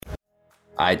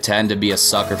I tend to be a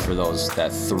sucker for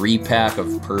that 3-pack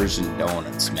of Persian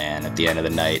donuts, man, at the end of the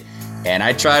night. And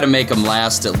I try to make them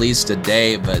last at least a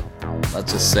day, but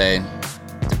let's just say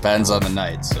depends on the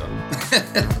night. So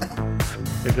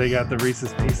if they got the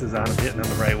Reese's Pieces on them, hitting them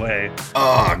the right way.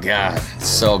 Oh God, it's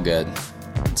so good.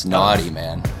 It's naughty,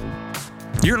 man.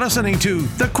 You're listening to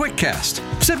the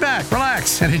Kwikcast. Sit back,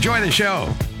 relax, and enjoy the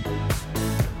show.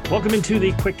 Welcome into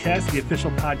the Kwikcast, the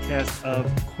official podcast of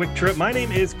Kwik Trip. My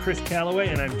name is Chris Calloway,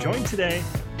 and I'm joined today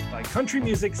by country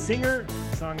music singer,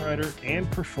 songwriter, and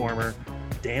performer,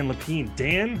 Dan Lepien.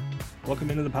 Dan,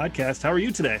 welcome into the podcast. How are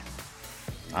you today?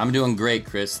 I'm doing great,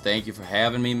 Chris. Thank you for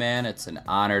having me, man. It's an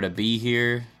honor to be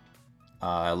here.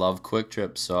 I love Kwik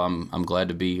Trip, so I'm glad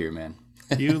to be here, man.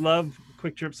 You love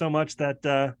Kwik Trip so much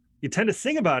that you tend to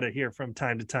sing about it here from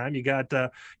time to time. You got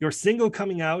your single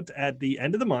coming out at the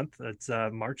end of the month. That's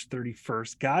March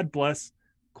 31st. God Bless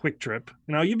Kwik Trip.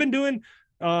 Now, you've been doing,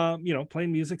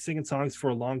 playing music, singing songs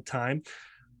for a long time.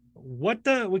 What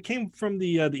came from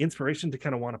the inspiration to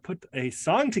kind of want to put a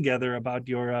song together about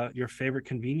your favorite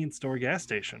convenience store gas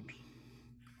station?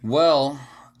 Well,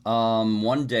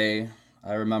 one day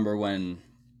I remember when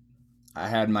I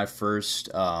had my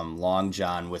first Long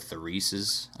John with the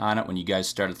Reese's on it, when you guys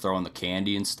started throwing the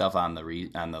candy and stuff on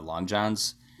the Long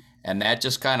Johns, and that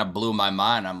just kind of blew my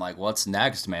mind. I'm like, what's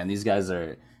next, man? These guys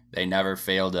they never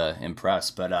fail to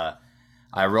impress. But I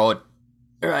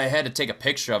had to take a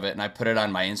picture of it, and I put it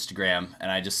on my Instagram, and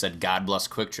I just said, God Bless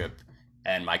Kwik Trip.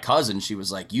 And my cousin, she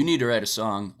was like, you need to write a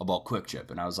song about Kwik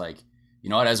Trip. And I was like, you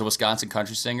know what, as a Wisconsin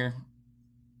country singer,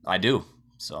 I do.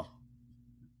 So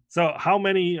how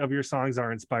many of your songs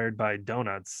are inspired by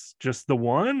donuts? Just the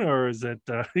one, or is it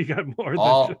you got more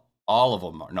than all of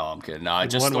them are? No, I'm kidding. No,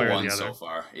 just the one so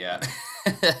far. Yeah.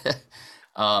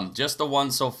 Just the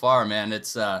one so far, man.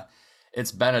 It's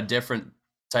been a different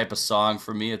type of song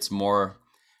for me. It's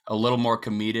a little more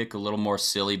comedic, a little more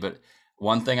silly, but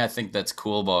one thing I think that's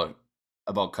cool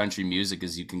about country music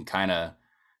is you can kind of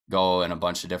go in a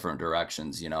bunch of different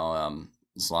directions,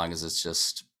 as long as it's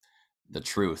just the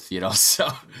truth, so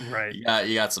right.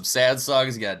 You got some sad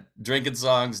songs, you got drinking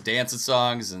songs, dancing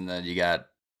songs, and then you got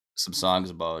some songs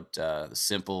about the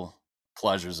simple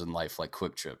pleasures in life, like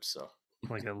Kwik Trip. So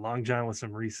like a Long John with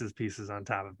some Reese's Pieces on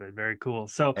top of it. Very cool.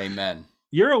 So amen.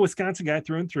 You're a Wisconsin guy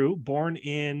through and through, born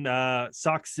in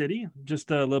Sauk City,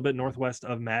 just a little bit northwest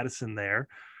of Madison there.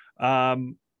 I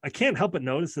can't help but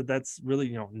notice that that's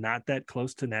really, not that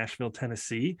close to Nashville,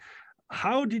 Tennessee.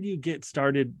 How did you get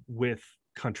started with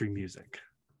country music?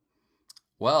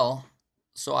 Well,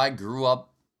 so I grew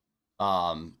up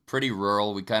pretty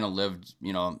rural. We kind of lived,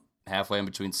 halfway in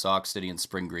between Sauk City and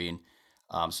Spring Green.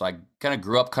 So I kind of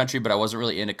grew up country, but I wasn't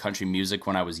really into country music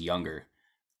when I was younger,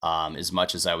 as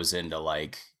much as I was into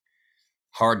like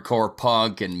hardcore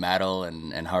punk and metal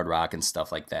and hard rock and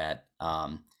stuff like that.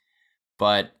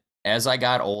 But as I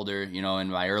got older, in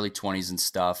my early 20s and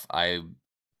stuff, I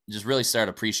just really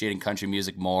started appreciating country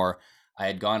music more. I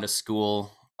had gone to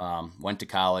school, went to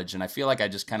college, and I feel like I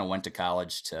just kind of went to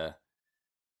college to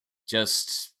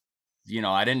just,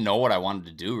 I didn't know what I wanted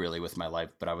to do really with my life,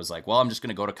 but I was like, well, I'm just going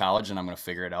to go to college and I'm going to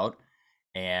figure it out.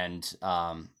 And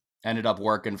ended up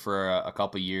working for a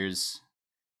couple years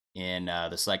in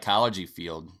the psychology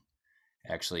field,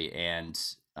 actually. And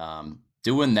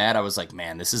doing that, I was like,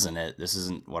 man, this isn't it. This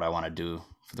isn't what I want to do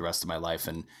for the rest of my life.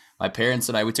 And my parents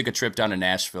and we took a trip down to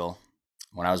Nashville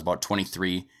when I was about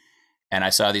 23. And I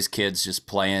saw these kids just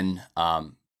playing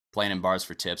in bars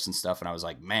for tips and stuff. And I was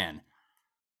like, man,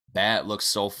 that looks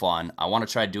so fun. I want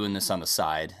to try doing this on the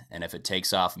side. And if it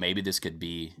takes off, maybe this could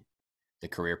be the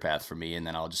career path for me. And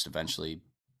then I'll just eventually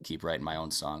keep writing my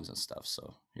own songs and stuff.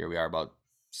 So here we are about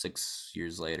 7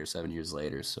 years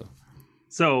later.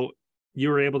 So you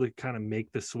were able to kind of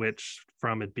make the switch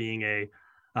from it being a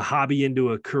hobby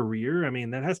into a career. I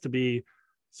mean, that has to be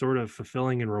sort of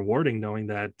fulfilling and rewarding, knowing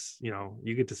that,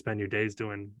 you get to spend your days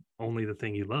doing only the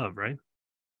thing you love, right?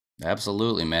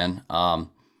 Absolutely, man.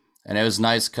 And it was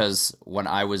nice because when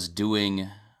I was doing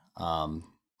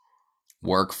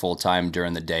work full time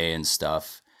during the day and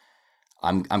stuff,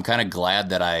 I'm kind of glad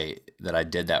that I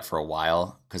did that for a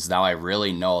while, because now I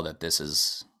really know that this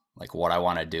is like what I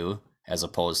want to do, as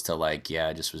opposed to like, yeah,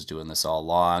 I just was doing this all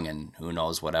along and who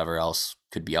knows whatever else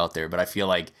could be out there. But I feel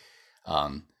like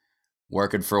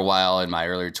working for a while in my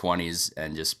early 20s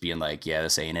and just being like, yeah,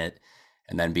 this ain't it,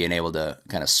 and then being able to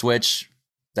kind of switch,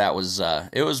 that was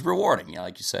it was rewarding,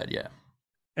 like you said. Yeah.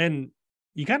 And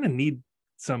you kind of need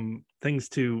some things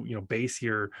to base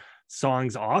your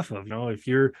songs off of. If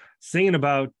you're singing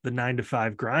about the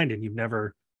 9-to-5 grind and you've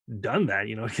never done that.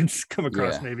 It can come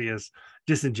across Yeah, maybe as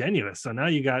disingenuous. So now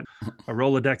you got a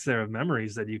Rolodex there of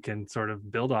memories that you can sort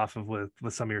of build off of with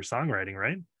some of your songwriting,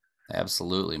 right?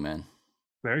 absolutely, man.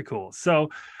 Very cool. So,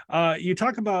 you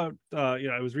talk about,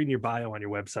 I was reading your bio on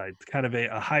your website, kind of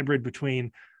a hybrid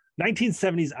between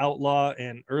 1970s outlaw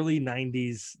and early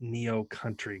 90s neo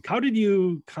country. How did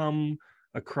you come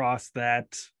across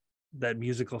that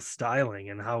musical styling,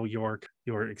 and how your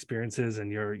experiences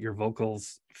and your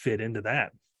vocals fit into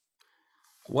that?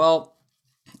 Well,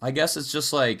 I guess it's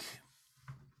just like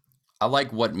I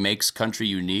like what makes country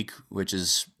unique, which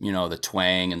is the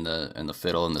twang and the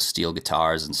fiddle and the steel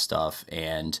guitars and stuff.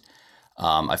 And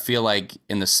I feel like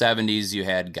in the '70s you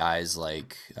had guys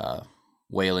like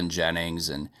Waylon Jennings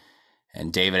and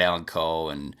David Allan Coe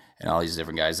and all these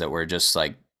different guys that were just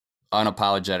like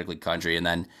unapologetically country. And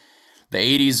then the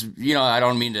 '80s, I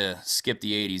don't mean to skip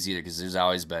the '80s either because there's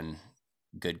always been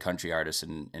good country artists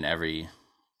in every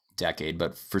decade,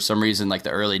 but for some reason, like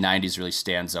the early '90s really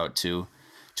stands out too,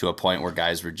 to a point where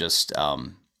guys were just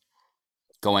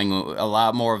going a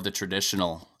lot more of the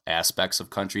traditional aspects of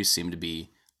country seem to be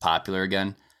popular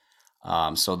again.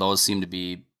 So those seem to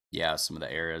be, yeah, some of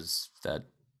the eras that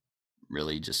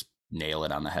really just nail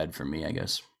it on the head for me, I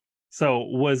guess. So,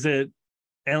 was it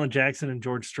Alan Jackson and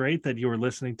George Strait that you were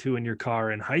listening to in your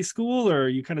car in high school, or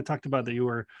you kind of talked about that you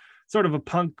were sort of a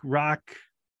punk rock,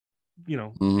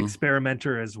 hmm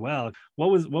experimenter as well? What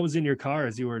was in your car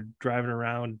as you were driving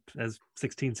around as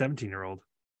 16, 17-year old?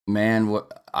 Man,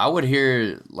 what I would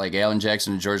hear like Alan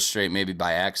Jackson and George Strait maybe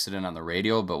by accident on the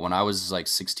radio, but when I was like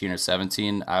 16 or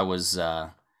 17, I was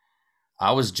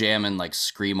jamming like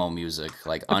screamo music,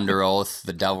 like Under Oath,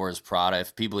 The Devil Wears Prada.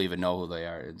 If people even know who they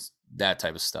are, it's that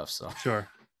type of stuff. So Sure.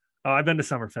 Oh, I've been to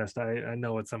Summerfest. I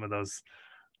know what some of those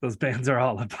bands are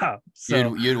all about.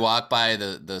 So, you'd walk by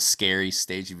the scary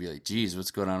stage, you'd be like, "Geez,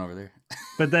 what's going on over there?"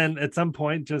 but then at some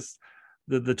point, just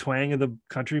the twang of the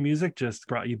country music just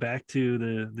brought you back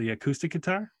to the acoustic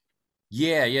guitar.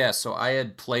 Yeah, yeah. So I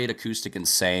had played acoustic and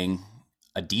sang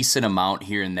a decent amount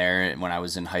here and there when I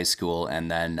was in high school, and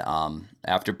then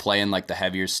after playing like the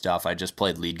heavier stuff, I just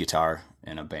played lead guitar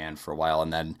in a band for a while,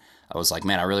 and then I was like,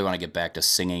 man, I really want to get back to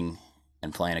singing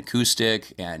and playing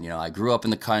acoustic. And I grew up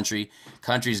in the country.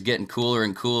 Country's getting cooler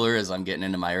and cooler as I'm getting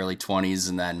into my early 20s,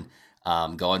 and then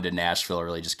going to Nashville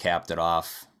really just capped it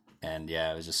off. And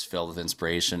yeah, it was just filled with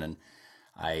inspiration, and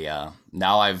I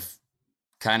now I've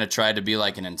kind of tried to be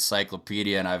like an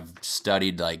encyclopedia, and I've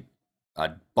studied like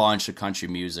a bunch of country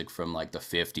music from like the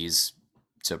 '50s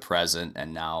to present,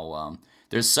 and now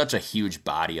there's such a huge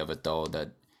body of it though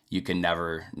that you can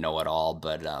never know it all.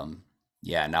 But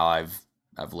yeah, now I've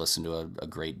listened to a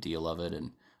great deal of it,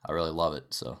 and I really love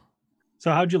it. So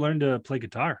So, how'd you learn to play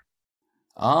guitar?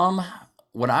 um,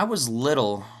 when I was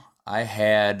little, I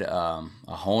had a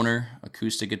Honer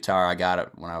acoustic guitar. I got it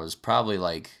when I was probably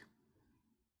like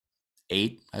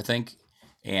 8, I think.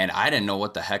 And I didn't know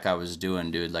what the heck I was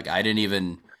doing, dude. Like I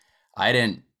didn't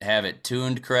have it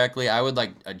tuned correctly. I would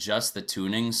like adjust the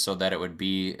tuning so that it would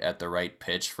be at the right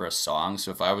pitch for a song.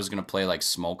 So if I was gonna play like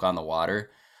Smoke on the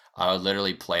Water, I would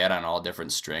literally play it on all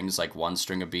different strings. Like one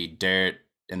string would be dirt,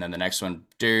 and then the next one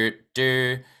dirt,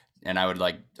 dirt, and I would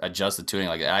like adjust the tuning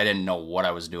like that. I didn't know what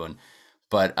I was doing,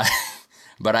 but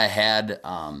but I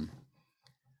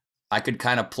could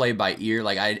kind of play by ear.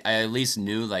 Like I at least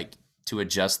knew like to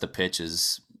adjust the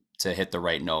pitches to hit the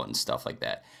right note and stuff like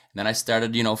that. And then I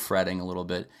started, fretting a little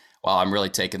bit. Wow, I'm really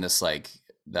taking this like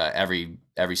the every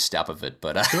step of it.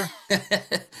 But Sure.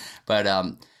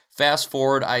 but fast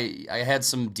forward, I had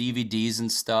some DVDs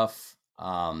and stuff.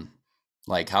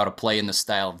 Like how to play in the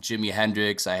style of Jimi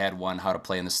Hendrix. I had one how to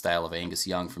play in the style of Angus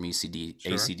Young from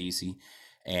Sure. ACDC,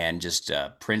 and just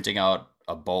printing out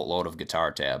a boatload of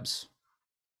guitar tabs.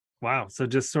 Wow. So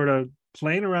just sort of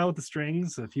playing around with the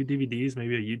strings, a few DVDs,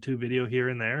 maybe a YouTube video here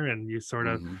and there, and you sort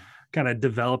of hmm kind of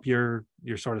develop your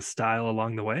sort of style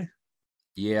along the way.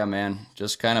 Yeah, man.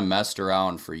 Just kind of messed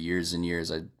around for years and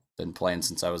years. I've been playing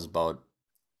since I was about,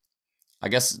 I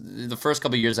guess the first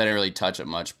couple of years I didn't really touch it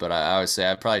much, but I would say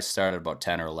I probably started about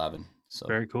 10 or 11. So,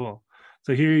 Very cool.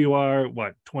 So here you are,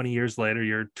 what, 20 years later,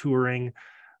 you're touring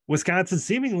Wisconsin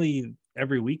seemingly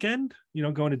every weekend,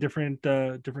 going to different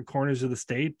corners of the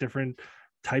state, different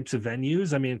types of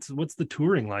venues. I mean, what's the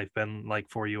touring life been like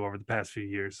for you over the past few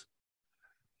years?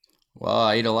 well,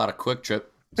 I eat a lot of Quick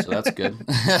Trip, so that's good.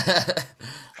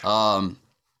 um,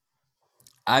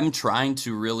 I'm trying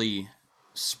to really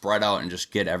spread out and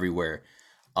just get everywhere.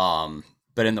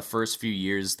 But in the first few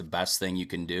years, the best thing you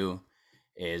can do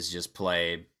is just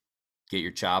play, get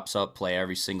your chops up, play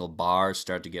every single bar,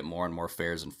 start to get more and more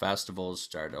fairs and festivals,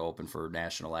 start to open for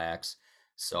national acts.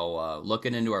 So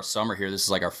looking into our summer here, this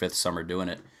is like our fifth summer doing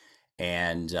it,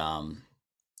 and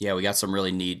yeah, we got some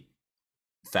really neat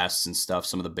fests and stuff.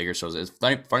 Some of the bigger shows. It's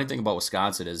funny thing about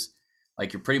Wisconsin is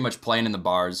like you're pretty much playing in the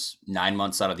bars 9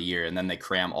 months out of the year, and then they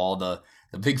cram all the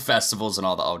big festivals and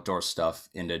all the outdoor stuff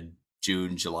into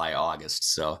June, July, August.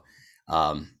 So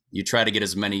you try to get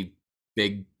as many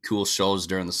big cool shows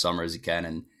during the summer as you can,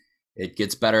 and it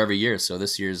gets better every year. So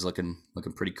this year is looking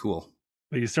pretty cool.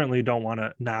 But you certainly don't want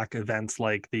to knock events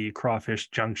like the Crawfish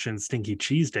Junction Stinky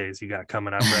Cheese Days you got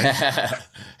coming up, right?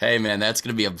 Hey man, that's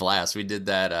gonna be a blast. We did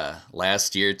that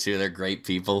last year too. They're great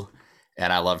people,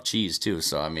 and I love cheese too.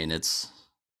 So I mean, it's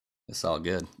all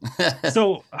good.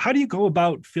 So how do you go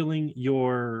about filling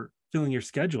your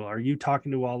schedule? Are you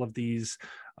talking to all of these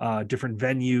different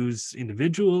venues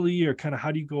individually, or kind of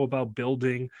how do you go about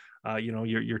building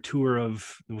your tour of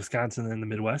Wisconsin and the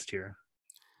Midwest here?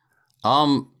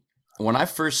 Um, when I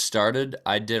first started,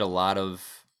 I tried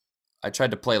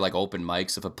to play like open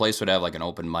mics. If a place would have like an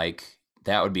open mic,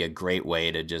 that would be a great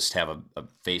way to just have a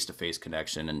face-to-face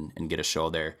connection and get a show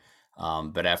there.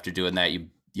 But after doing that,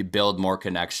 you build more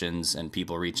connections and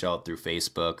people reach out through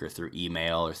Facebook or through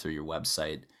email or through your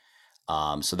website.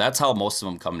 So that's how most of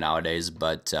them come nowadays.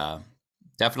 But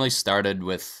definitely started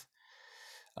with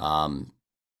um,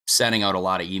 sending out a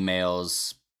lot of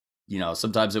emails.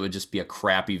 Sometimes it would just be a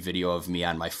crappy video of me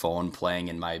on my phone playing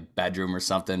in my bedroom or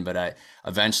something. But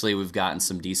eventually we've gotten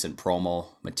some decent promo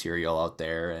material out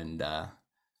there, and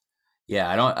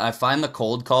yeah, I find the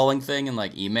cold calling thing and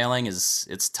like emailing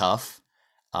it's tough.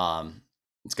 Um,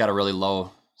 it's got a really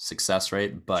low success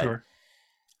rate, but Sure.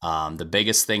 the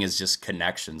biggest thing is just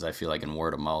connections. I feel like in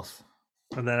word of mouth.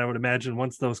 And then I would imagine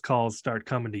once those calls start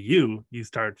coming to you, you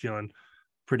start feeling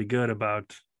pretty good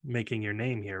about making your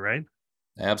name here, right?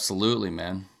 Absolutely,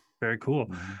 man. Very cool.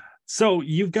 Mhm. So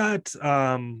you've got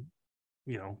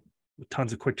you know,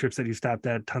 tons of quick trips that you stopped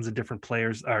at, tons of different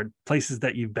players or places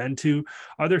that you've been to.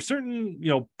 Are there certain,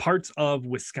 parts of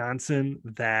Wisconsin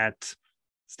that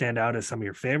stand out as some of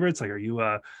your favorites? Like, are you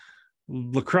a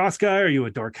lacrosse guy? Are you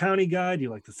a Door County guy? Do you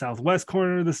like the southwest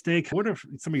corner of the state? What are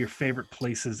some of your favorite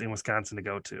places in Wisconsin to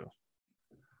go to?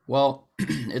 Well,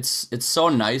 it's so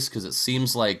nice because it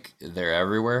seems like they're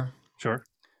everywhere. Sure.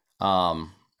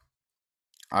 Um,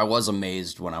 I was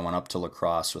amazed when I went up to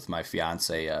lacrosse with my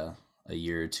fiance a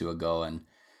year or two ago, and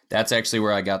that's actually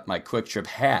where I got my Quick Trip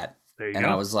hat. There you And I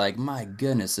go. was like, my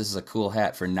goodness, this is a cool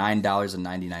hat for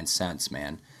 $9.99,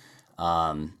 man.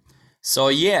 Um, so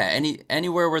yeah,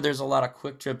 anywhere where there's a lot of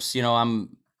Quick Trips,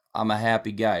 I'm a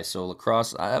happy guy. So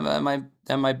lacrosse,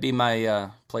 that might be my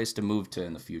place to move to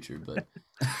in the future. But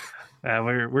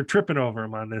We're tripping over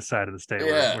them on this side of the state.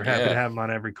 yeah, We're happy to yeah. have them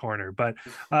on every corner. But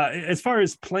as far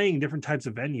as playing different types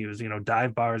of venues,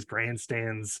 dive bars,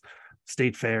 grandstands,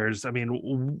 state fairs. I mean,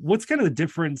 what's kind of the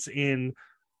difference in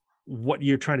what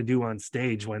you're trying to do on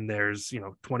stage when there's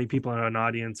 20 people in an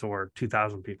audience or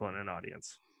 2,000 people in an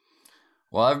audience?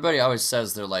 Well, everybody always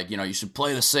says they're like, you should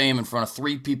play the same in front of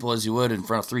three people as you would in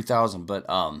front of 3,000. But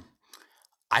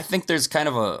I think there's kind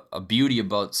of a beauty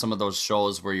about some of those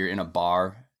shows where you're in a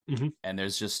bar Hmm. and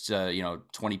there's just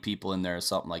 20 people in there or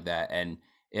something like that, and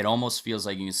it almost feels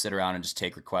like you can sit around and just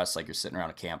take requests like you're sitting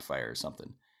around a campfire or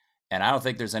something. And I don't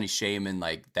think there's any shame in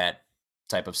like that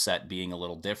type of set being a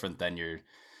little different than your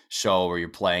show where you're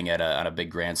playing at on a big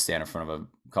grandstand in front of a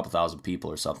couple thousand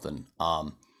people or something.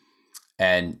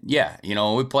 And yeah,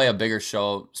 when we play a bigger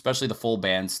show, especially the full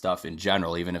band stuff in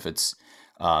general, even if it's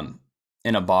um,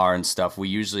 in a bar and stuff, we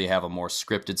usually have a more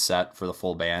scripted set for the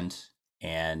full band,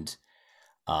 and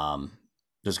um,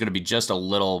 there's going to be just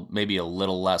maybe a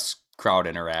little less crowd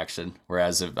interaction.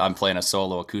 Whereas if I'm playing a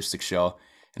solo acoustic show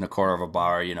in a corner of a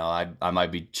bar, I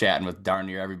might be chatting with darn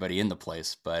near everybody in the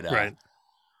place. But Right.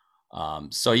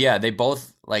 so yeah, they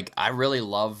both like. I really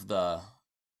love the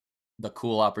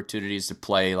cool opportunities to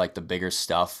play like the bigger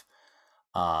stuff,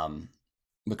 um,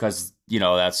 because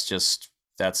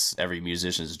that's every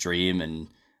musician's dream, and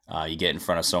you get in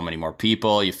front of so many more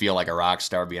people. You feel like a rock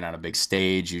star being on a big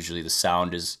stage. Usually the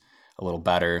sound is a little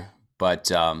better,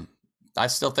 but I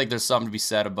still think there's something to be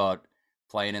said about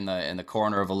playing in the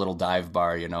corner of a little dive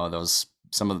bar. Those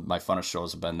some of my funnest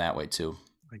shows have been that way too.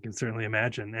 I can certainly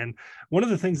imagine. And one of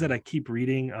the things that I keep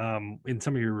reading in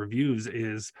some of your reviews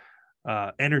is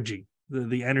energy,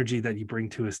 the energy that you bring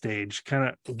to a stage.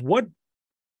 Kind of what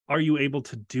are you able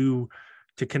to do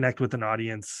to connect with an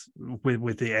audience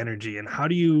with the energy, and how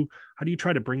do you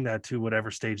try to bring that to whatever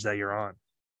stage that you're on?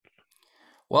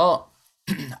 Well,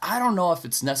 I don't know if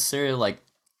it's necessarily like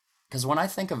because when I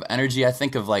think of energy, I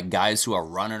think of like guys who are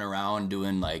running around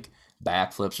doing like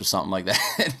backflips or something like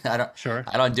that. Sure.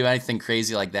 I don't do anything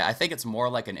crazy like that. I think it's more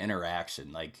like an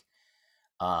interaction, like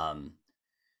um,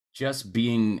 just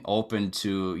being open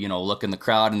to, looking the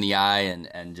crowd in the eye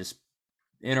and just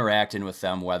interacting with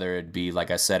them, whether it be,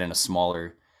 like I said, in a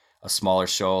smaller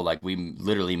show, like we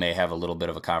literally may have a little bit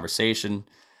of a conversation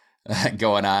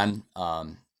going on,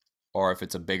 or if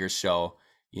it's a bigger show,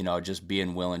 just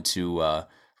being willing to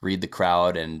read the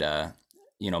crowd and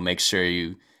make sure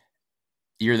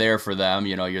you're there for them.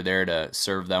 You're there to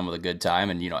serve them with a good time,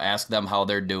 and ask them how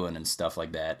they're doing and stuff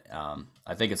like that.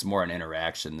 I think it's more an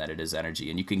interaction than it is energy,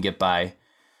 and you can get by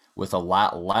with a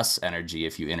lot less energy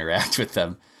if you interact with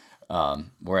them.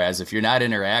 Whereas if you're not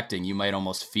interacting, you might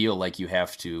almost feel like you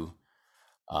have to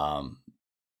um,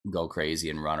 go crazy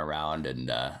and run around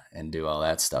and do all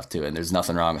that stuff too. And there's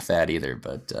nothing wrong with that either.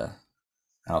 But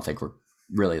I don't think we're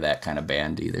really that kind of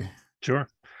band either. Sure.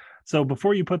 So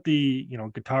before you put the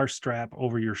guitar strap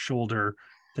over your shoulder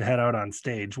to head out on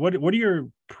stage, what are your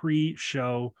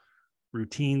pre-show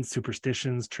routines,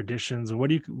 superstitions, traditions, or what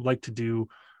do you like to do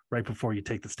right before you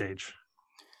take the stage?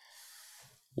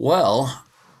 Well,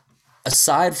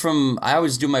 aside from, I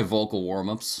always do my vocal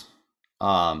warm-ups.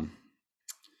 Um,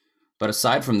 but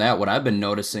aside from that, what I've been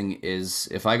noticing is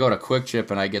if I go to Quick Trip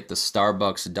and I get the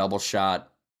Starbucks double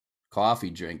shot coffee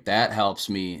drink, that helps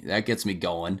me, that gets me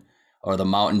going. Or the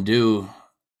Mountain Dew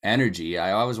Energy.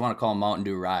 I always want to call them Mountain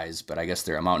Dew Rise, but I guess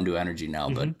they're a Mountain Dew Energy now.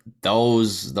 But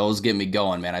those get me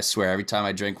going, man. I swear, every time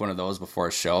I drink one of those before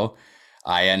a show,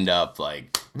 I end up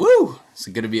like, woo, it's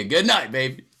going to be a good night,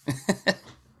 baby.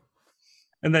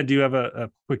 And then do you have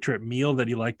a Quick Trip meal that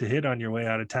you like to hit on your way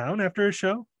out of town after a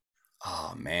show?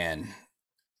 Oh, man.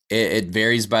 It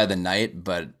varies by the night,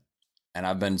 and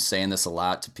I've been saying this a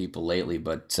lot to people lately,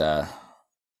 but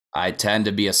I tend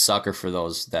to be a sucker for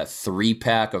that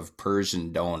 3-pack of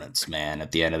Persian donuts, man,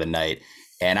 at the end of the night.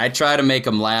 And I try to make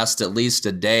them last at least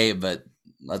a day, but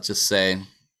let's just say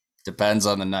depends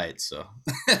on the night. So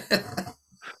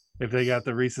if they got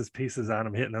the Reese's Pieces on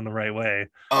them hitting them the right way.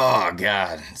 Oh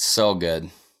God, it's so good.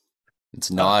 It's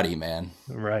naughty, man.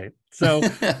 Right. So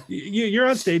you're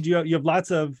on stage. You have lots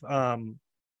of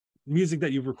music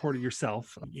that you've recorded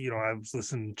yourself. I was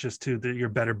listening just to your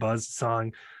Better Buzz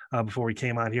song before we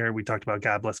came on here. We talked about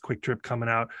God Bless Quick Trip coming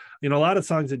out. A lot of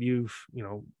songs that you've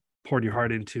poured your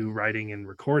heart into writing and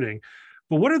recording.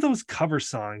 But what are those cover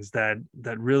songs that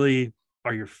really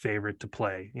are your favorite to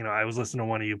play? I was listening to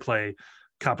one of you play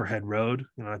Copperhead Road.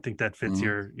 I think that fits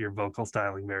your vocal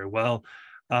styling very well.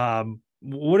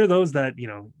 What are those that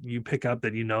you pick up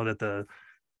that that the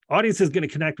audience is going to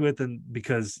connect with, and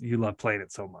because you love playing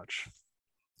it so much?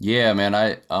 Yeah,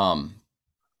 man.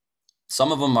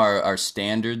 Some of them are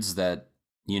standards that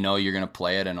you're going to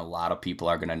play it and a lot of people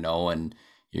are going to know, and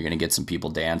you're going to get some people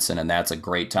dancing, and that's a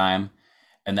great time.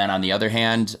 And then on the other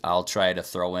hand, I'll try to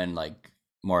throw in like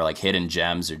more like hidden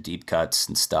gems or deep cuts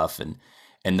and stuff,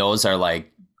 and those are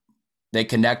like, they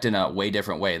connect in a way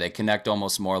different way. They connect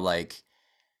almost more like,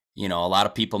 a lot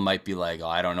of people might be like, oh,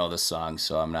 I don't know this song,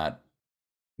 so I'm not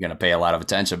gonna pay a lot of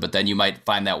attention. But then you might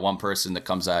find that one person that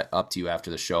comes up to you after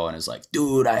the show and is like,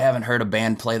 dude, I haven't heard a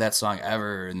band play that song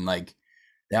ever, and like,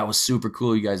 that was super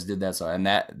cool, you guys did that song. And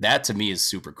that to me is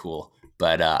super cool.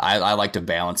 But I like to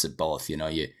balance it both. You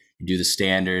do the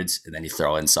standards and then you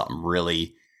throw in something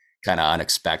really kind of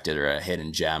unexpected or a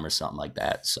hidden gem or something like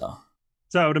that. So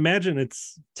I would imagine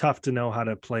it's tough to know how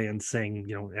to play and sing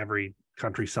every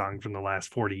country song from the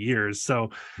last 40 years.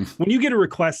 So when you get a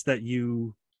request that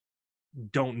you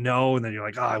don't know, and then you're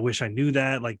like, oh, I wish I knew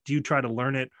that, like, do you try to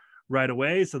learn it right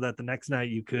away so that the next night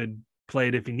you could play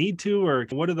it if you need to? Or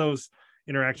what are those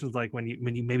interactions like when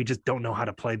you maybe just don't know how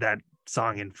to play that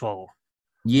song in full?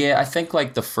 Yeah, I think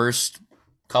like the first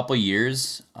couple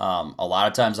years, a lot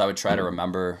of times I would try to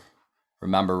remember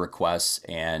requests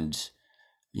and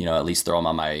at least throw them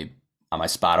on my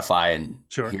Spotify and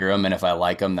hear them, and if I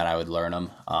like them, then I would learn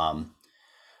them.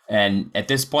 And at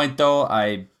this point, though,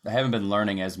 I haven't been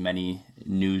learning as many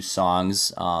new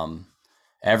songs.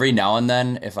 Every now and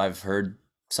then, if I've heard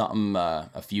something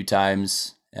a few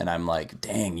times and I'm like,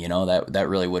 dang, that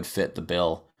really would fit the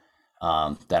bill,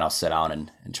 then I'll sit down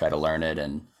and try to learn it.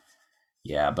 And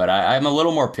yeah, but I'm a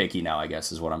little more picky now, I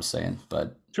guess, is what I'm saying.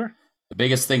 But sure, the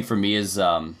biggest thing for me is,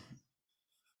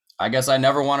 I guess I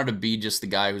never wanted to be just the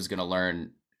guy who's going to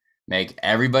make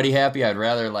everybody happy. I'd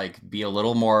rather like be have a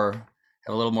little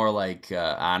more like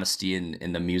honesty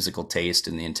in the musical taste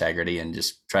and the integrity, and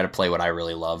just try to play what I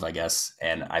really love, I guess.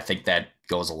 And I think that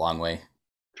goes a long way.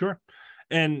 Sure.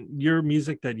 And your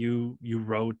music that you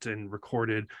wrote and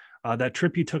recorded, that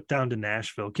trip you took down to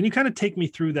Nashville, can you kind of take me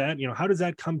through that? How does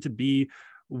that come to be?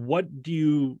 What do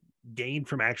you gained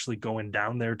from actually going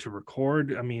down there to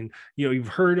record? I mean, you've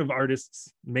heard of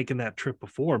artists making that trip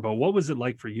before, but what was it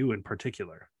like for you in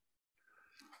particular?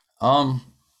 Um,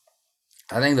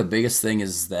 I think the biggest thing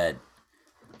is that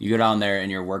you go down there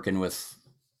and you're working with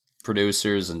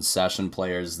producers and session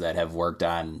players that have worked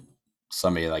on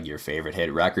some of like your favorite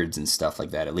hit records and stuff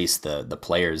like that. At least the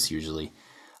players usually,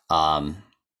 um,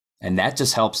 and that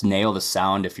just helps nail the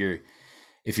sound. If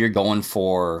you're going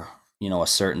for a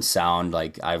certain sound,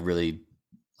 like I really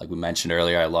like we mentioned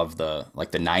earlier, I love the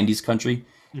 90s country,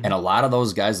 and Mhm. a lot of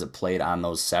those guys that played on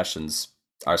those sessions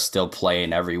are still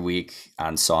playing every week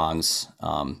on songs.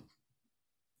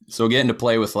 So getting to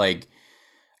play with like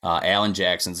Alan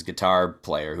Jackson's guitar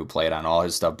player who played on all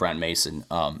his stuff, Brent Mason.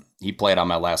 He played on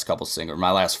my last couple singles,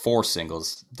 my last four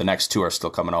singles. The next two are still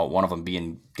coming out. One of them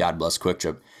being "God Bless Quick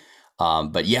Trip."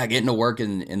 But yeah, getting to work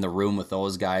in the room with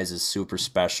those guys is super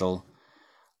special.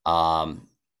 Um,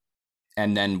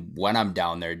 and then when I'm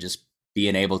down there, just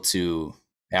being able to,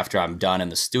 after I'm done in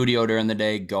the studio during the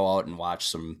day, go out and watch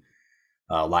some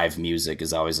live music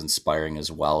is always inspiring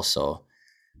as well. So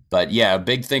but yeah, a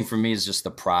big thing for me is just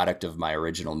the product of my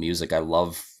original music. I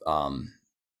love,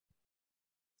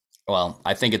 well,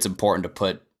 I think it's important to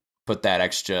put that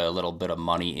extra little bit of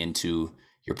money into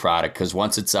your product because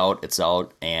once it's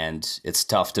out, and it's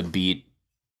tough to beat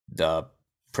the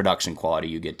production quality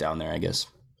you get down there, I guess,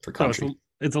 for So it's country.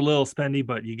 it's a little spendy,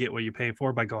 but you get what you pay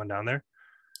for by going down there.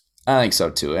 I think so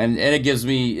too, and it gives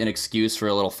me an excuse for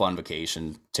a little fun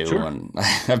vacation too. Sure. And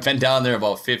I've been down there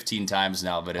about 15 times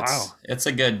now, but Wow. it's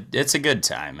a good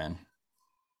time, man.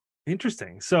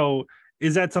 Interesting. So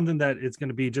is that something that is going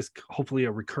to be just hopefully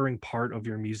a recurring part of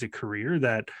your music career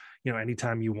that,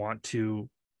 anytime you want to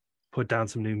put down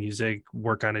some new music,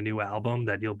 work on a new album,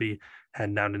 that you'll be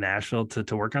heading down to Nashville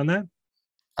to work on that?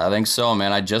 I think so,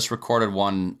 man. I just recorded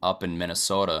one up in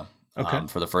Minnesota Okay.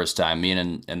 for the first time. Me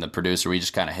and the producer, we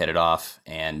just kind of hit it off,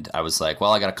 and I was like,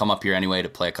 "Well, I got to come up here anyway to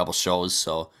play a couple shows."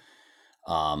 So,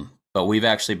 but we've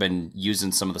actually been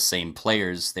using some of the same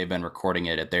players. They've been recording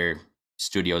it at their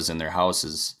studios in their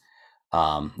houses,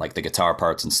 like the guitar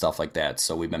parts and stuff like that.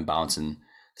 So we've been bouncing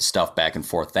the stuff back and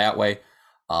forth that way.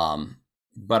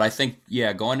 But I think,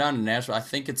 yeah, going down to Nashville, I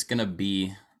think it's gonna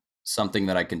be something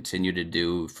that I continue to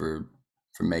do for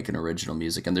making original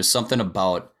music. And there's something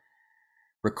about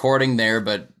recording there,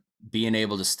 but being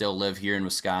able to still live here in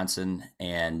Wisconsin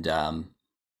and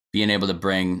being able to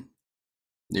bring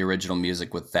the original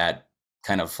music with that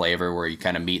kind of flavor where you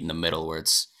kind of meet in the middle, where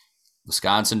it's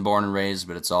Wisconsin born and raised,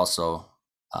 but it's also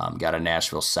got a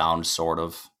Nashville sound, sort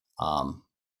of.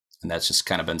 And that's just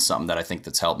kind of been something that I think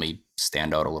that's helped me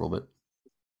stand out a little bit.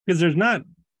 Because there's not,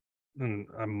 and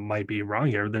I might be wrong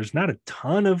here, there's not a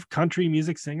ton of country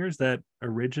music singers that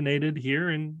originated here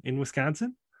in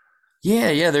Wisconsin.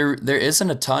 Yeah, there isn't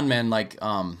a ton, man.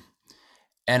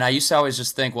 And I used to always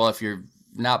just think, well, if you're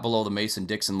not below the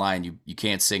Mason-Dixon line, you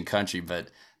can't sing country. But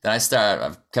then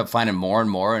I've kept finding more and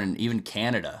more, and even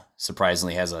Canada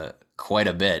surprisingly has a quite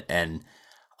a bit. And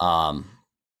um,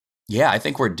 yeah, I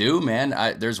think we're due, man.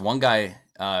 There's one guy,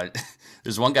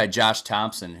 there's one guy, Josh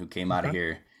Thompson, who came out of Okay.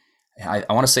 here. I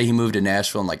want to say he moved to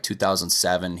Nashville in like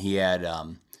 2007. He had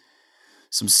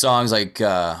some songs like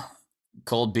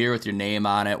 "Cold Beer with Your Name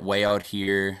on It," "Way Out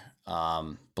Here,"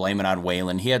 "Blame It on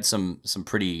Waylon." He had some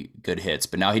pretty good hits,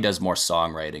 but now he does more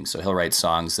songwriting. So he'll write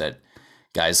songs that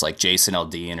guys like Jason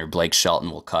Aldean or Blake Shelton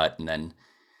will cut, and then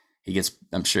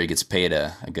I'm sure he gets paid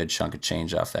a good chunk of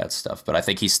change off that stuff. But I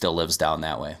think he still lives down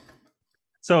that way.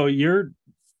 So you're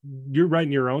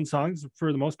writing your own songs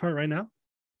for the most part right now?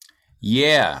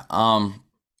 Yeah.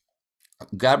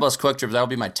 God Bless Quick Trip. That'll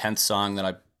be my 10th song that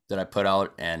I put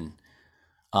out, and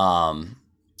um,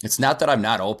 it's not that I'm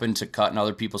not open to cutting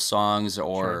other people's songs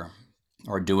Sure.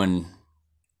 or doing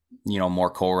more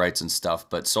co-writes and stuff,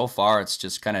 but so far it's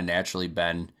just kind of naturally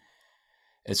been.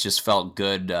 It's just felt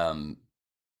good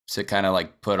to kind of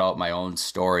like put out my own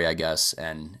story, I guess,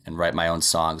 and write my own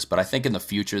songs. But I think in the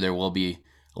future there will be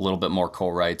a little bit more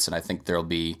co-writes, and I think there'll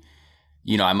be,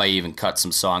 I might even cut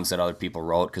some songs that other people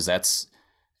wrote because that's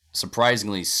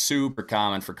surprisingly super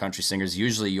common for country singers.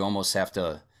 Usually you almost have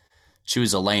to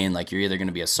choose a lane, like you're either going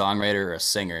to be a songwriter or a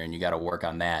singer, and you got to work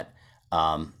on that.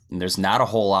 And there's not a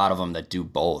whole lot of them that do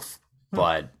both, Huh.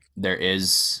 but there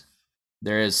is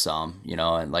some,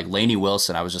 and like Lainey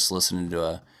Wilson, I was just listening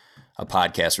to a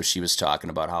podcast where she was talking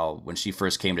about how when she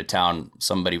first came to town,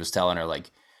 somebody was telling her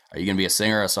like, "Are you going to be a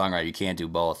singer or a songwriter? You can't do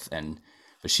both."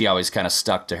 But she always kind of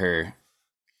stuck to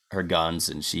her guns,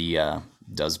 and she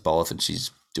does both, and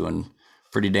she's doing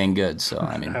pretty dang good. So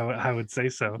I mean, I would say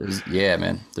so. yeah,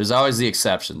 man. There's always the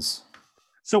exceptions.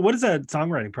 So what is that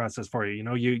songwriting process for you?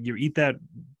 You eat that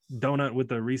donut with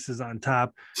the Reese's on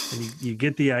top, and you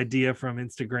get the idea from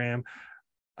Instagram.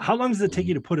 How long does it take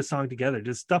you to put a song together?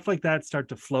 Does stuff like that start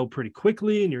to flow pretty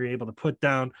quickly and you're able to put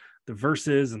down the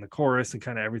verses and the chorus and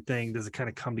kind of everything? Does it kind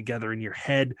of come together in your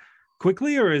head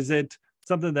quickly, or is it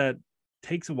something that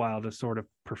takes a while to sort of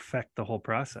perfect the whole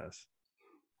process?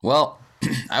 Well,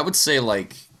 I would say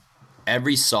like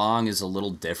every song is a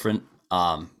little different.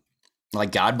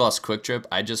 Like God Bless Quick Trip,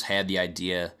 I just had the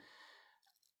idea.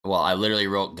 Well, I literally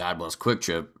wrote God Bless Quick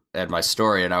Trip at my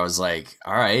story, and I was like,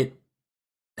 all right,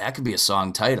 that could be a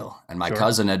song title. And my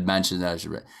cousin had mentioned that,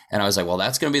 and I was like, well,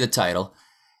 that's going to be the title.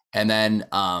 And then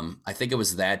I think it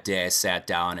was that day I sat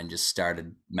down and just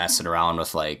started messing around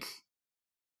with like,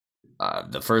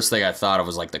 the first thing I thought of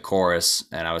was like the chorus,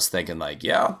 and I was thinking like,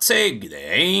 yeah, I'll take the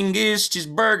Angus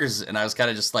cheeseburgers. And I was kind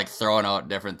of just like throwing out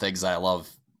different things I love,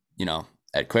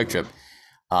 at Quick Trip.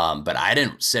 But I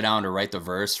didn't sit down to write the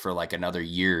verse for like another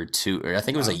year or two, or I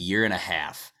think it was a year and a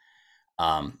half.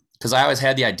 Because I always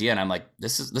had the idea, and I'm like,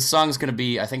 this song is gonna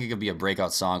be, I think it could be a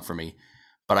breakout song for me.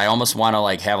 But I almost want to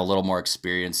like have a little more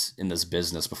experience in this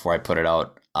business before I put it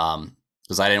out.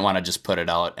 Because I didn't want to just put it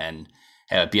out and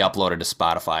have it be uploaded to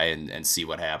Spotify and see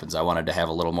what happens. I wanted to have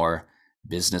a little more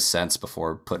business sense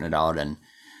before putting it out. And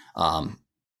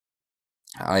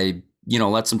I,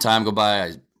 let some time go by.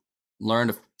 I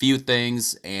learned a few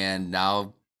things, and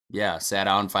now, sat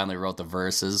down and finally wrote the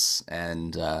verses.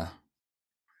 And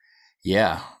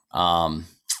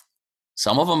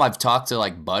some of them I've talked to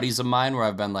like buddies of mine where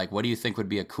I've been like, what do you think would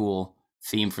be a cool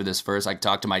theme for this verse? I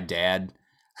talked to my dad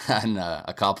on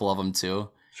a couple of them too.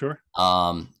 Sure.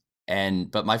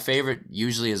 But my favorite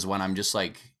usually is when I'm just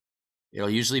like, it'll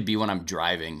usually be when I'm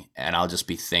driving and I'll just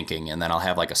be thinking, and then I'll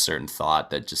have like a certain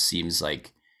thought that just seems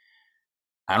like,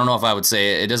 I don't know if I would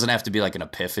say it doesn't have to be like an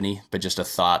epiphany, but just a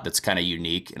thought that's kind of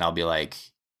unique. And I'll be like,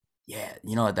 yeah,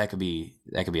 you know what? That could be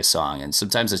a song. And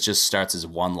sometimes it just starts as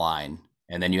one line,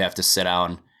 and then you have to sit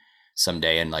down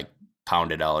someday and like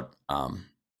pound it out.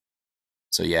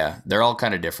 So yeah, they're all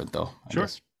kind of different though. Sure.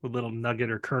 A little nugget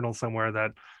or kernel somewhere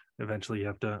that eventually you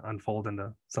have to unfold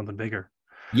into something bigger.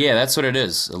 Yeah, that's what it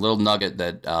is. A little nugget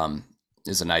that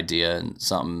is an idea, and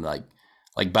something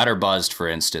like Better Buzzed, for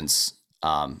instance.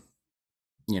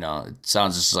 It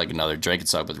sounds just like another drinking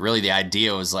song, but really the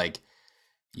idea was like,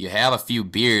 you have a few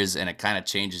beers and it kind of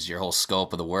changes your whole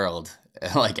scope of the world.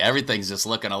 Like everything's just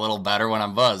looking a little better when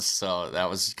I'm buzzed. So that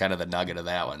was kind of the nugget of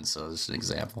that one. So it's an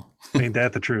example. Ain't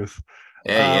that the truth?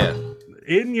 Yeah.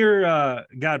 In your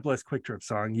God Bless Quick Trip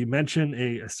song, you mention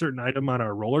a certain item on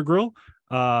our roller grill.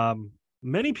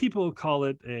 Many people call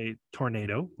it a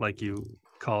tornado, like you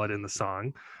call it in the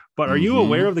song. But are you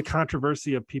aware of the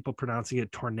controversy of people pronouncing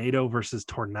it tornado versus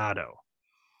tornado?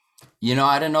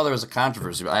 I didn't know there was a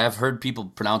controversy, but I have heard people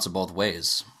pronounce it both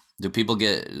ways. Do people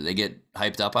get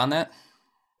hyped up on that?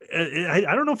 I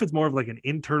don't know if it's more of like an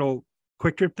internal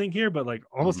Quick Trip thing here, but like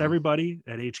almost everybody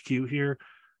at HQ here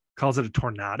calls it a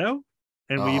tornado.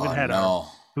 And we even had our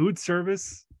food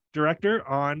service director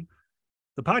on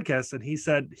the podcast, and he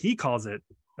said he calls it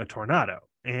a tornado.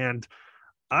 And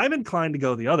I'm inclined to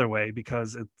go the other way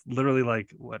because it's literally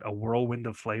like a whirlwind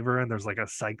of flavor, and there's like a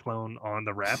cyclone on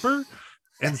the wrapper.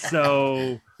 And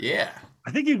so yeah,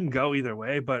 I think you can go either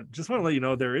way, but just want to let you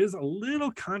know there is a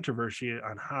little controversy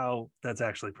on how that's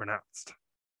actually pronounced.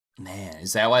 Man,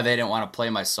 is that why they didn't want to play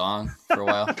my song for a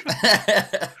while?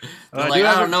 I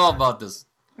don't know about this.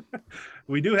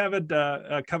 We do have it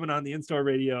coming on the in-store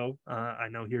radio, I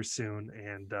know, here soon.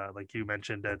 And like you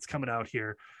mentioned, it's coming out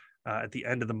here at the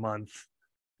end of the month.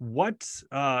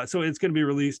 So it's going to be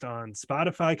released on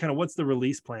Spotify. Kind of what's the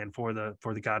release plan for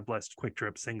the God Blessed Quick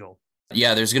Trip single?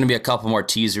 Yeah, there's going to be a couple more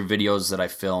teaser videos that I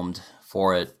filmed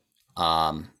for it.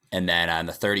 And then on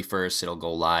the 31st, it'll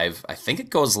go live. I think it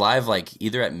goes live like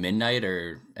either at midnight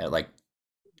or at like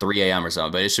 3 a.m. or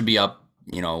something, but it should be up,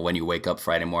 when you wake up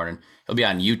Friday morning. It'll be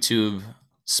on YouTube,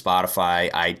 Spotify,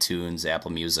 iTunes,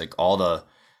 Apple Music, all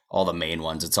the main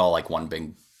ones. It's all like one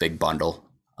big bundle.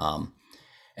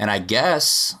 And I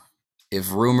guess if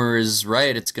rumor is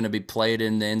right, it's going to be played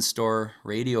in the in-store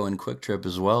radio and Quick Trip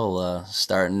as well,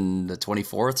 starting the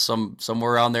 24th,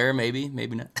 somewhere around there, maybe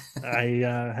not. I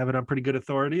have it on pretty good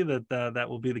authority that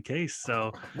will be the case.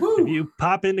 So Woo! If you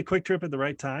pop into Quick Trip at the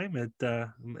right time,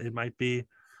 it might be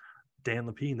Dan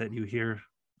Lepien that you hear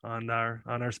on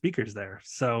our speakers there.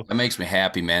 So that makes me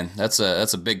happy, man. That's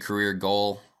a big career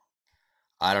goal.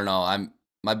 I don't know.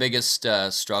 My biggest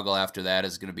struggle after that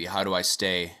is going to be how do I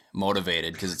stay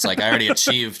motivated? Because it's like I already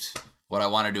achieved what I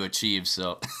wanted to achieve.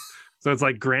 So it's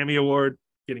like Grammy Award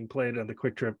getting played on the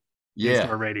Quick Trip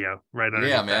in-store radio, right?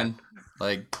 Yeah, man.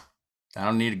 Like I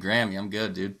don't need a Grammy. I'm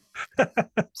good, dude.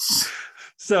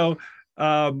 So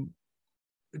to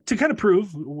kind of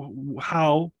prove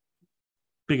how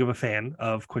big of a fan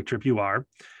of Kwik Trip you are,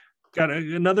 got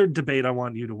another debate I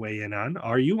want you to weigh in on.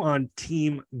 Are you on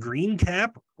team green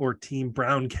cap or team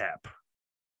brown cap?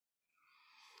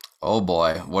 Oh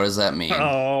boy, what does that mean?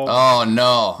 Oh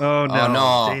no. Oh no. Oh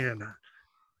no. Dan.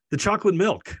 The chocolate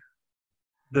milk.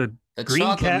 The green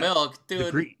chocolate cap, milk,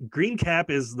 dude. The green cap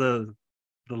is the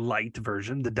light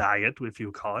version, the diet, if you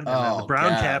call it. And then the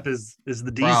brown cap is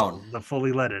the diesel, the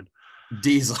fully leaded.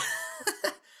 Diesel.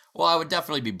 Well, I would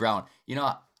definitely be brown. You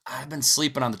know, I've been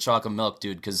sleeping on the chocolate milk,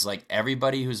 dude, because like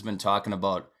everybody who's been talking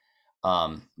about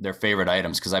their favorite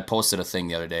items, because I posted a thing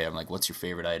the other day. I'm like, what's your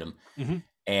favorite item? Mm-hmm.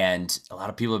 And a lot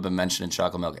of people have been mentioning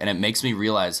chocolate milk, and it makes me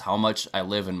realize how much I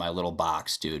live in my little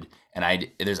box, dude. And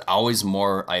there's always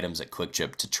more items at Kwik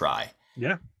Trip to try.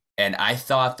 Yeah. And I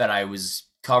thought that I was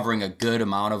covering a good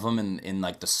amount of them in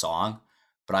like the song,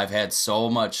 but I've had so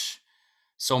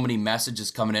many messages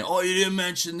coming in. Oh, you didn't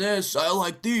mention this. I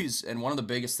like these. And one of the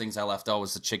biggest things I left out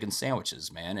was the chicken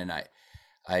sandwiches, man. And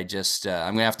I just,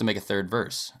 I'm gonna have to make a third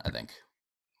verse, I think.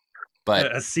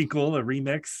 But a sequel, a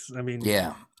remix. I mean,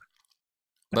 yeah.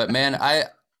 But man,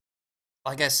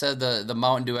 like I said, the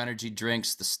Mountain Dew energy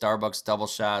drinks, the Starbucks double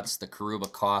shots, the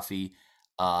Karuba coffee,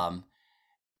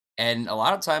 and a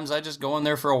lot of times I just go in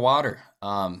there for a water.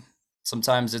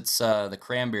 Sometimes it's the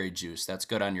cranberry juice. That's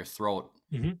good on your throat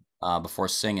before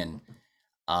singing.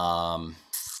 The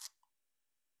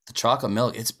chocolate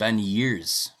milk, it's been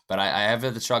years, but I have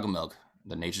had the chocolate milk,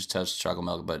 the Nature's Touch chocolate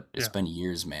milk, but it's been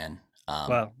years, man.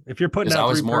 Well, if you're putting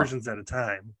out 3 versions at a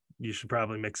time, you should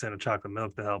probably mix in a chocolate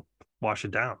milk to help wash it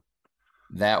down.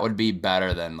 That would be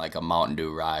better than like a Mountain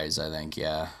Dew Rise, I think.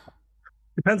 Yeah.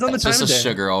 Depends on the time of day. It's just a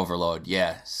sugar overload.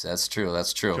 Yes, that's true.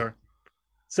 That's true. Sure.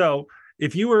 So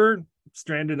if you were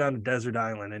stranded on a desert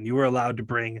island and you were allowed to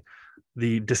bring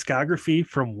the discography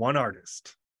from one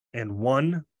artist and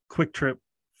one Kwik Trip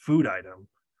food item,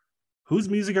 whose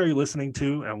music are you listening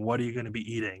to and what are you going to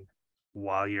be eating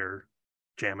while you're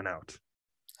jamming out?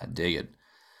 I dig it.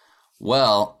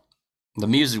 Well, the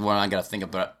music one I got to think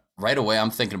about right away.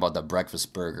 I'm thinking about the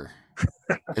breakfast burger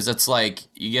because it's like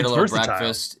you get a little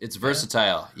breakfast. It's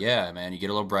versatile. Yeah, man. You get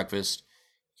a little breakfast,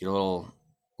 get a little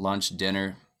lunch,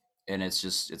 dinner, and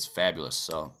it's fabulous.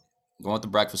 So I'm going with the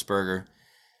breakfast burger.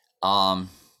 I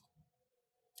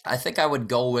think I'll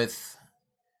go with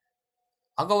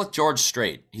George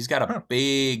Strait. He's got a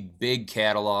big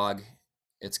catalog.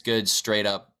 It's good, straight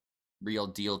up, real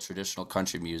deal, traditional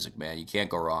country music, man. You can't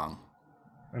go wrong.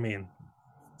 I mean,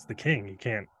 it's the king. You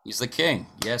can't. He's the king.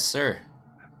 Yes, sir.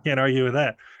 Can't argue with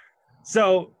that.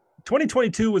 So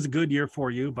 2022 was a good year for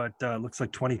you, but looks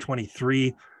like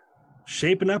 2023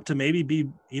 shaping up to maybe be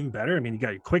even better. I mean, you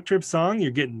got your Kwik Trip song.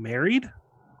 You're getting married.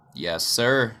 Yes,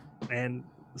 sir. And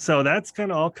so that's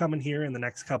kind of all coming here in the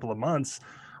next couple of months.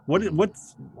 How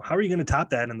are you going to top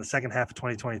that in the second half of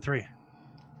 2023?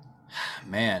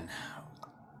 Man,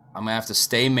 I'm gonna have to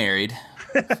stay married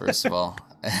first of all.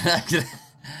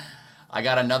 I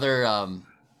got another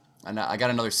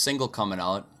single coming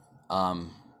out,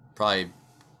 probably a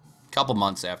couple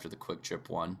months after the Kwik Trip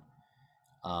one,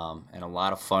 and a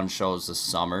lot of fun shows this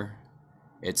summer.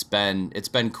 It's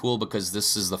been cool because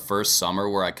this is the first summer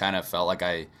where I kind of felt like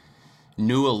I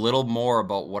knew a little more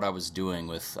about what I was doing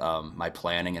with my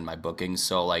planning and my booking.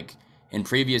 So like in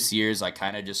previous years, I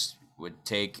kind of just would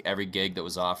take every gig that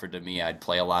was offered to me. I'd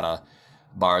play a lot of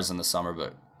bars in the summer,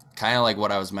 but kind of like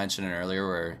what I was mentioning earlier,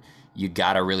 where you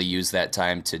gotta really use that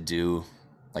time to do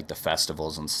like the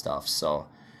festivals and stuff. So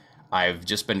I've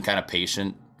just been kind of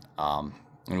patient, and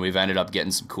we've ended up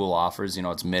getting some cool offers. You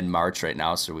know, it's mid-March right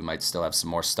now, so we might still have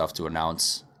some more stuff to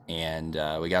announce, and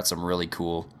we got some really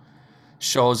cool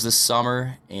shows this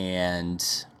summer,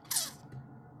 and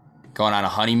going on a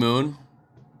honeymoon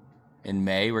in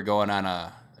May. We're going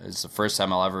on it's the first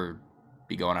time I'll ever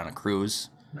be going on a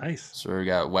cruise. Nice. So we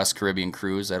got West Caribbean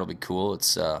cruise. That'll be cool.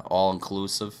 It's all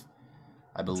inclusive,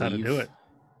 I believe. That's how to do it.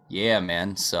 Yeah,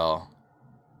 man. So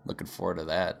looking forward to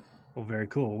that. Well, very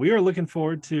cool. We are looking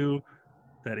forward to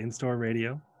that in-store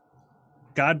radio.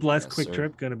 God bless Kwik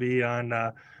Trip. Going to be on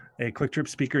a Kwik Trip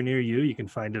speaker near you. You can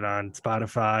find it on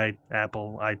Spotify,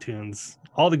 Apple, iTunes,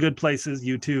 all the good places,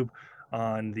 YouTube,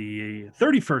 on the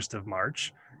 31st of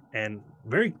March. And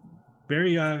very,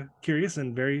 very curious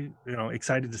and very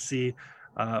excited to see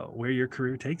where your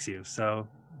career takes you. So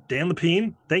Dan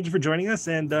Lepien, thank you for joining us,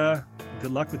 and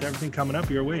good luck with everything coming up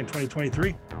your way in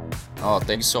 2023. Oh,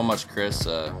 thank you so much, Chris.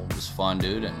 It was fun,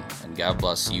 dude, and God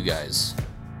bless you guys.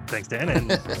 Thanks, Dan,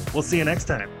 and we'll see you next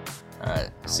time. All right,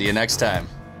 see you next time.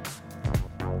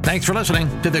 Thanks for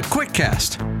listening to the Kwik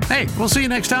Cast. Hey, we'll see you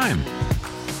next time.